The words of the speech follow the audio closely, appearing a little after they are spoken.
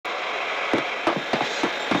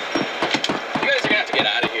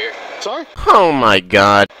sorry? Oh my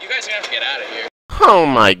god. You guys are gonna have to get out of here. Oh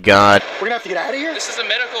my god. We're gonna have to get out of here? This is a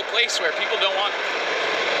medical place where people don't want...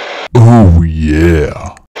 Oh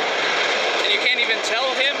yeah. And you can't even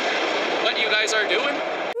tell him what you guys are doing?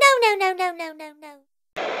 No.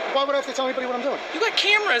 Why would I have to tell anybody what I'm doing? You got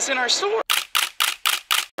cameras in our store.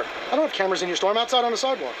 I don't have cameras in your store. I'm outside on the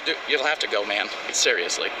sidewalk. Dude, you'll have to go, man.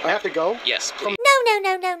 Seriously. I have to go? Yes, please. No.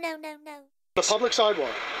 The public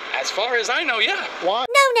sidewalk. As far as I know, yeah. Why?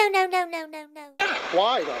 No.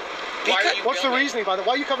 Why, though? Why are you What's the going? reasoning by that?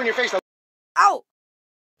 Why are you covering your face? That Ow!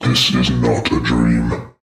 This is not a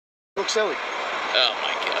dream. looks silly. Oh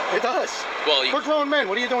my god. It does. Well, you... We're grown men.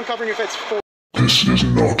 What are you doing covering your face for? This is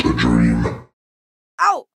not a dream.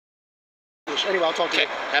 Ow! Anyway, I'll talk to Okay, you.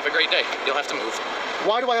 have a great day. You'll have to move.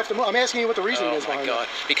 Why do I have to move? I'm asking you what the reasoning is Oh my behind god.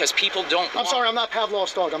 Because people don't it. I'm sorry, I'm not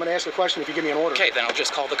Pavlov's dog. I'm going to ask a question if you give me an order. Okay, then I'll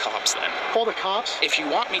just call the cops then. Call the cops? If you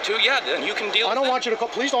want me to, yeah, then you can deal I with don't that. want you to call.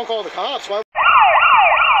 Please don't call the cops. Why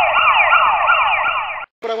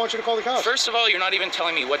would I want you to call the cops? First of all, you're not even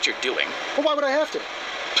telling me what you're doing. Well, why would I have to?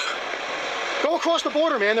 Go across the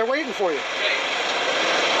border, man. They're waiting for you.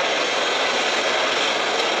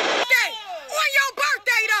 On your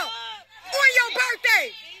birthday, though! On your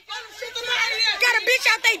birthday! Got a bitch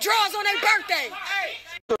out they drawers on their birthday!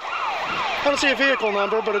 I don't see a vehicle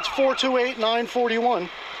number, but it's 428-941.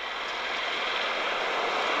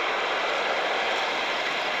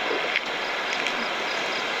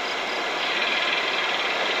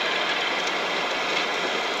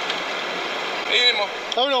 Hey, Mo.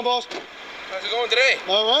 How we doing, boss? How's it going today?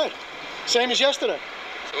 All right. Same as yesterday.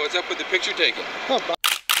 So what's up with the picture taking?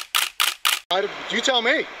 You tell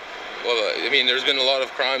me. Well, I mean, there's been a lot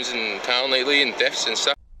of crimes in town lately and thefts and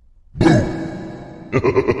stuff.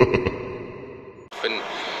 And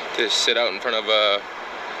to sit out in front of a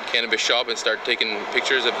cannabis shop and start taking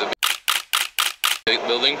pictures of the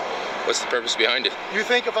building, what's the purpose behind it? You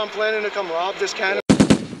think if I'm planning to come rob this cannabis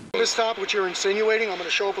stop, which you're insinuating, I'm going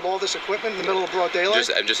to show up with all this equipment in the middle of broad daylight?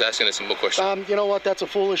 I'm just asking a simple question. You know what? That's a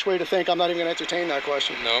foolish way to think. I'm not even going to entertain that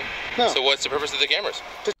question. No? No. So what's the purpose of the cameras?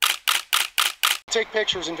 Take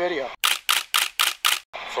pictures and video.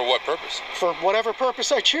 For what purpose? For whatever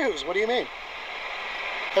purpose I choose. What do you mean?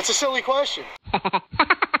 That's a silly question.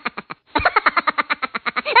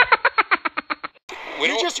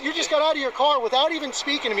 You just got out of your car without even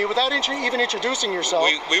speaking to me, without even introducing yourself.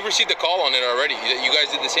 We received a call on it already. You guys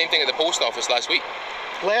did the same thing at the post office last week.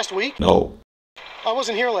 Last week? No. I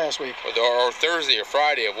wasn't here last week. Or Thursday or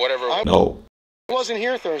Friday or whatever. No. I wasn't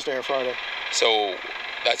here Thursday or Friday. So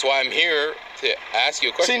that's why I'm here to ask you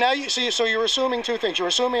a question. See, now so you're assuming two things. You're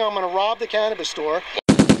assuming I'm going to rob the cannabis store,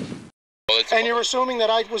 and you're assuming that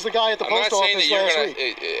I was the guy at the post office last week. I'm not saying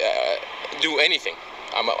that you're going to do anything.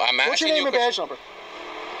 I'm asking you. What's your name and badge number?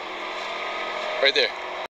 Right there.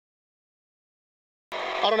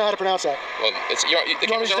 I don't know how to pronounce that. Well, it's the You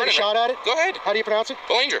want me to take a shot at it? Go ahead. How do you pronounce it?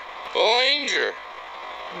 Belanger.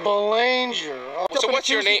 Belanger. So what's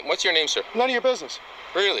your name? What's your name, sir? None of your business.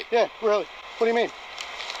 Really? Yeah, really. What do you mean?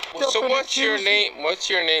 So what's your name? What's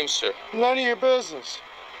your name, sir? None of your business.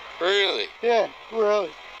 Really? Yeah, really.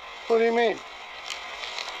 What do you mean?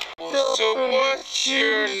 So what's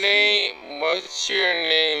your name? What's your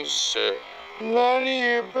name, sir? None of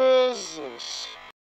your business.